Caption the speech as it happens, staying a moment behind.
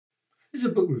is a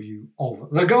book review of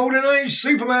The Golden Age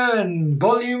Superman,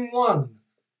 Volume 1.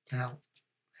 Now,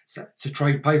 it's a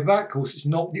trade paperback. Of course, it's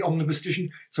not the omnibus edition,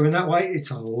 so in that way,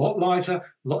 it's a lot lighter,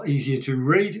 a lot easier to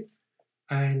read,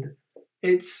 and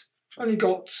it's only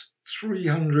got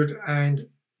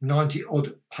 390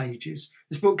 odd pages.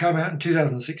 This book came out in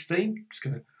 2016. Just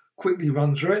going to quickly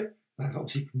run through it. That's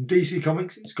obviously from DC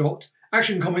Comics. It's got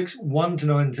Action Comics 1 to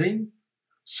 19,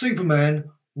 Superman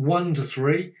 1 to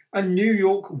 3, and New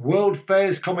York World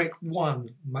Fairs Comic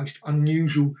 1, most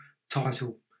unusual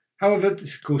title. However,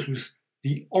 this of course was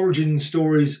the origin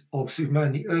stories of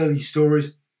Superman, the early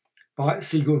stories by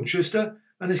Siegal and Shuster,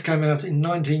 and this came out in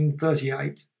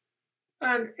 1938.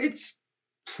 And it's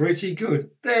pretty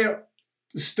good. The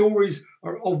stories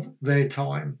are of their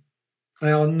time.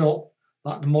 They are not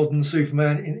like the modern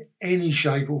Superman in any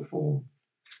shape or form.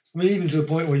 I mean, even to the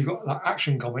point where you've got like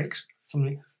Action Comics,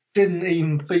 something didn't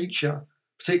even feature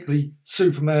particularly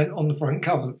Superman on the front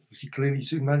cover. Obviously, clearly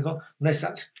Superman's on, unless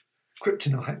that's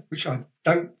Kryptonite, which I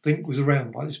don't think was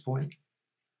around by this point.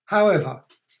 However,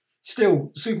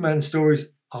 still, Superman stories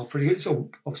are pretty good. It's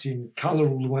all obviously in colour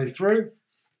all the way through.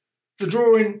 The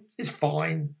drawing is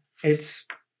fine. It's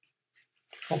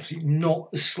obviously not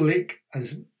as slick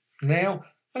as now.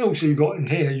 And also you've got in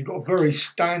here, you've got a very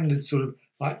standard sort of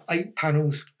like 8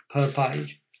 panels per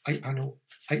page. 8 panel.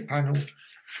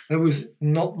 There was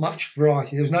not much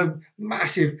variety. There was no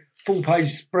massive full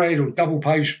page spread or double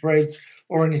page spreads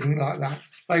or anything like that.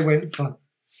 They went for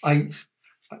 8,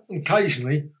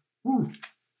 occasionally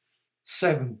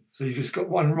 7. So you've just got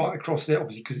one right across there,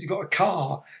 obviously, because you've got a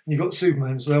car and you've got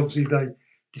Superman. So obviously they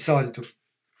decided to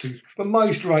but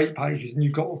most are 8 pages, and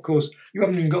you've got, of course, you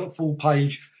haven't even got a full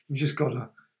page. You've just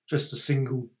got just a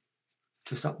single,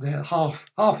 just up there, half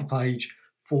a page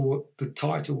for the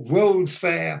title, World's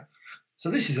Fair. So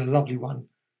this is a lovely one.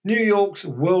 New York's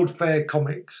World Fair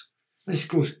Comics. This, of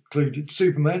course, included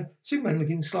Superman. Superman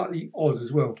looking slightly odd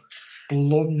as well.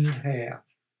 Blonde hair,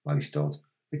 most odd.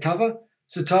 The cover,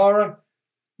 Satara,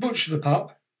 Butch the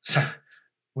Pup, so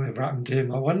whatever happened to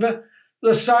him, I wonder.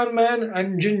 The Sandman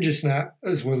and Ginger Snap,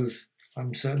 as well as,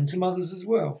 I'm certain, some others as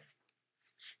well.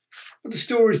 But the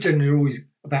stories generally are always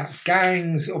about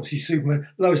gangs, obviously Superman,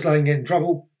 Lois Lane getting in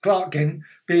trouble, Clark Kent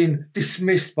being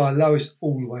dismissed by Lois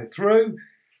all the way through.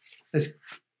 But,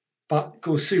 of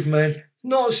course, Superman is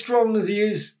not as strong as he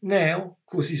is now. Of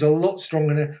course, he's a lot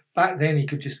stronger now. Back then, he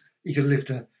could lift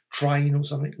a train or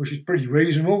something, which is pretty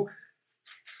reasonable.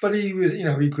 But he was,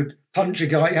 he could punch a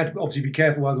guy. He had to obviously be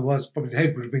careful, otherwise probably the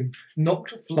head would have been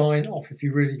knocked flying off if he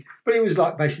really... But it was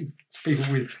like basically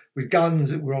people with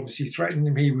guns that were obviously threatening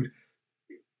him. He would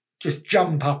just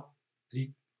jump up.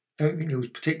 I don't think there was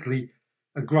particularly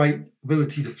a great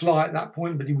ability to fly at that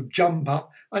point, but he would jump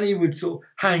up and he would sort of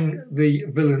hang the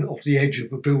villain off the edge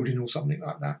of a building or something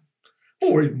like that.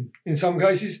 Or even, in some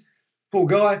cases, poor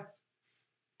guy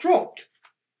dropped,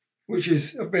 which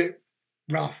is a bit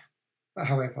rough.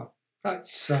 However,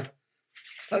 that's the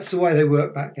way they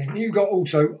worked back then. You've got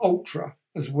also Ultra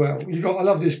as well. I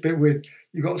love this bit with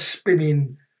you've got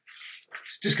spinning.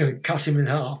 It's just going to cut him in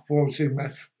half. Poor old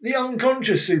Superman. The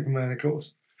unconscious Superman, of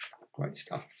course. Great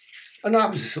stuff. And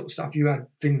that was the sort of stuff you had.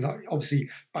 Things like obviously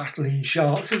battling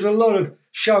sharks. There was a lot of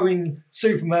showing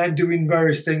Superman doing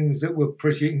various things that were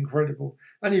pretty incredible.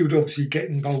 And he would obviously get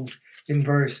involved in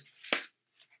various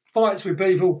fights with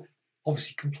people.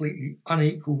 Obviously completely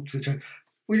unequal to the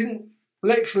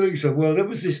Lex Luthor, well, there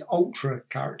was this Ultra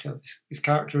character, this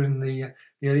character in the,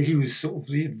 he was sort of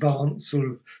the advanced sort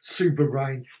of super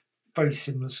brain, very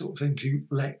similar sort of thing to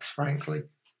Lex, frankly.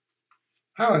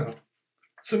 However,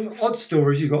 some odd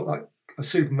stories, you've got like a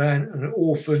Superman and an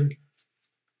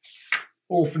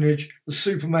orphanage, the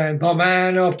Superman, the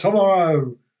Man of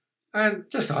Tomorrow. And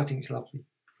just, I think it's lovely.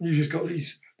 You've just got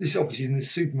this obviously in this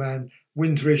Superman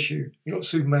winter issue. You've got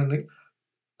Superman,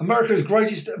 America's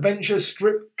greatest adventure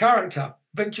strip character.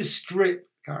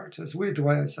 It's weird the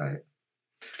way I say it.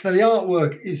 Now, the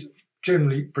artwork is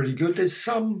generally pretty good. There's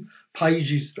some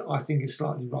pages that I think is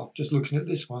slightly rough. Just looking at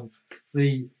this one,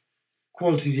 the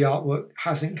quality of the artwork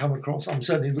hasn't come across. I'm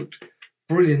certainly looked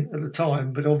brilliant at the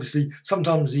time, but obviously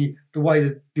sometimes the way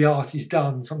that the art is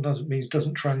done, sometimes it means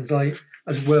doesn't translate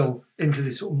as well into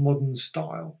this sort of modern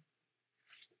style.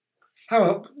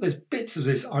 However, there's bits of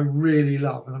this I really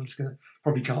love, and I'm just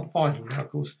probably can't find them now, of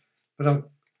course, but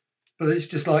it's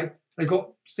just like they've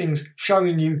got things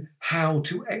showing you how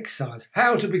to exercise,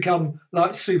 how to become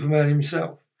like Superman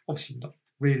himself. Obviously not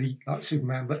really like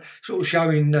Superman, but sort of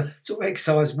showing sort of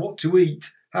exercise, what to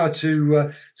eat, how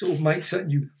to sort of make certain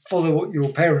you follow what your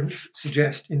parents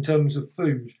suggest in terms of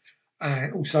food,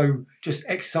 and also just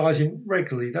exercising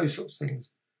regularly, those sorts of things.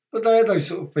 But they had those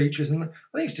sort of features, and I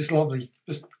think it's just lovely.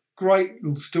 Just great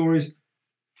little stories,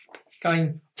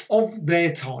 again, of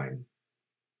their time,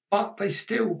 but they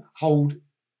still hold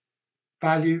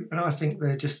value, and I think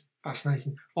they're just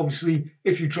fascinating. Obviously,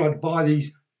 if you try to buy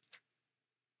these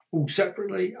all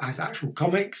separately as actual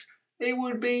comics, it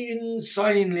would be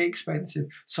insanely expensive.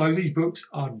 So these books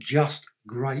are just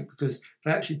great because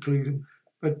they actually include them.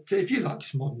 But if you like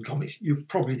just modern comics, you're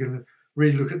probably going to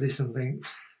really look at this and think,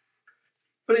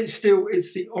 but it's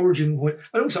the origin point.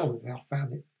 And also, I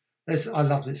found it. I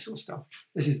love this sort of stuff.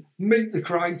 This is Meet the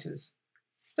Creators.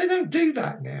 They don't do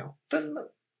that now. Don't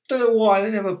know why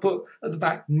they never put at the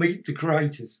back Meet the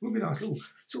Creators. It would be a nice little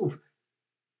sort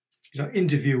of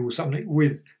interview or something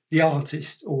with the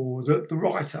artist or the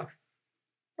writer.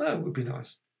 Well, that would be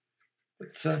nice.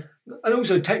 But and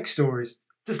also text stories.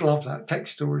 Just love that,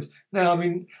 text stories. Now, I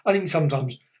mean, I think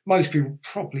sometimes most people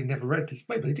probably never read this.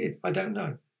 Maybe they did. I don't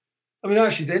know. I mean,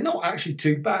 actually, they're not actually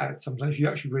too bad. Sometimes you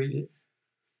actually read it.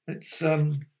 It's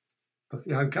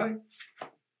perfectly okay.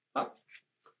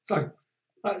 So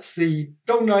that's the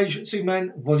Golden Age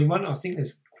Superman Volume 1. I think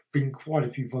there's been quite a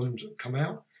few volumes that have come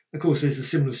out. Of course, there's a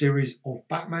similar series of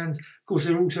Batmans. Of course,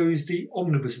 there also is the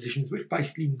omnibus editions, which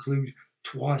basically include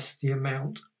twice the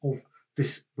amount of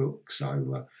this book.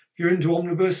 So if you're into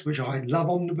omnibus, which I love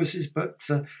omnibuses, but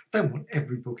don't want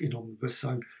every book in omnibus.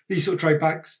 So these sort of trade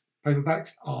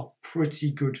paperbacks are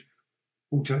pretty good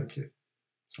alternative.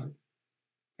 So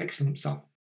excellent stuff.